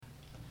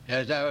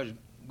As I was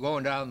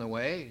going down the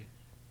way,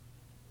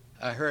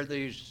 I heard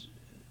these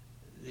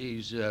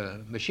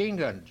machine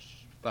guns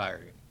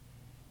firing,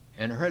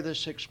 and I heard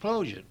this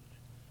explosion.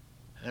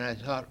 And I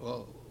thought,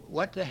 well,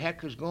 what the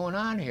heck is going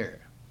on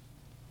here?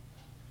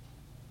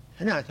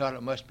 And I thought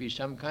it must be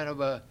some kind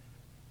of a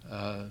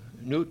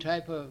new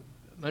type of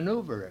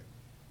maneuver,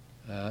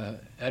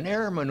 an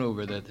air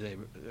maneuver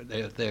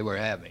that they were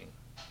having.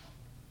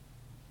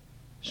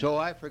 So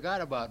I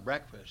forgot about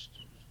breakfast,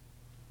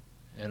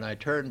 and I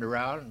turned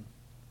around,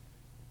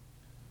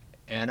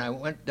 and I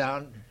went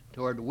down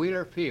toward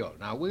Wheeler Field.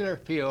 Now, Wheeler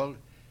Field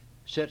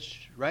sits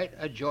right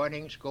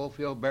adjoining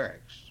Schofield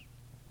Barracks,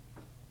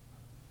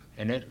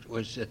 and it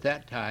was at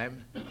that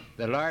time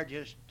the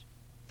largest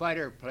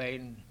fighter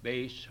plane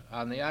base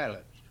on the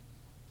island.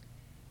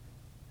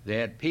 They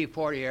had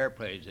P-40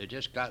 airplanes. They'd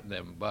just gotten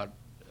them about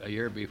a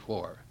year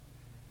before.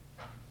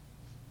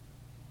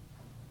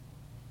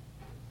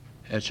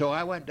 And so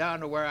I went down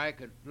to where I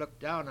could look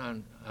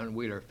down on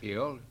Wheeler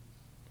Field,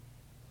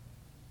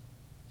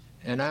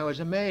 and I was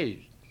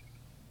amazed.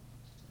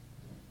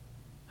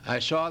 I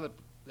saw the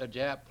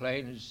Jap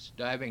planes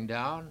diving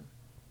down,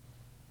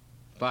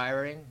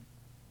 firing,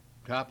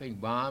 dropping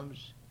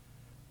bombs,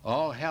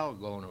 all hell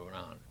going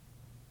around.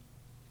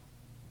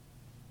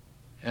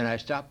 And I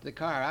stopped the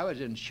car. I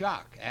was in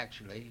shock,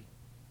 actually.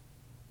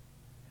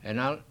 And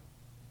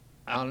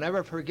I'll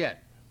never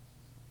forget.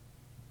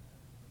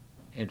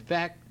 In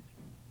fact,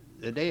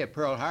 the day of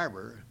Pearl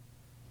Harbor,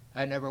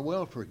 I never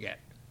will forget.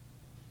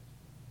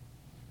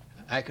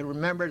 I can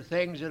remember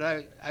things that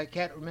I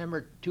can't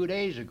remember 2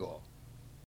 days ago.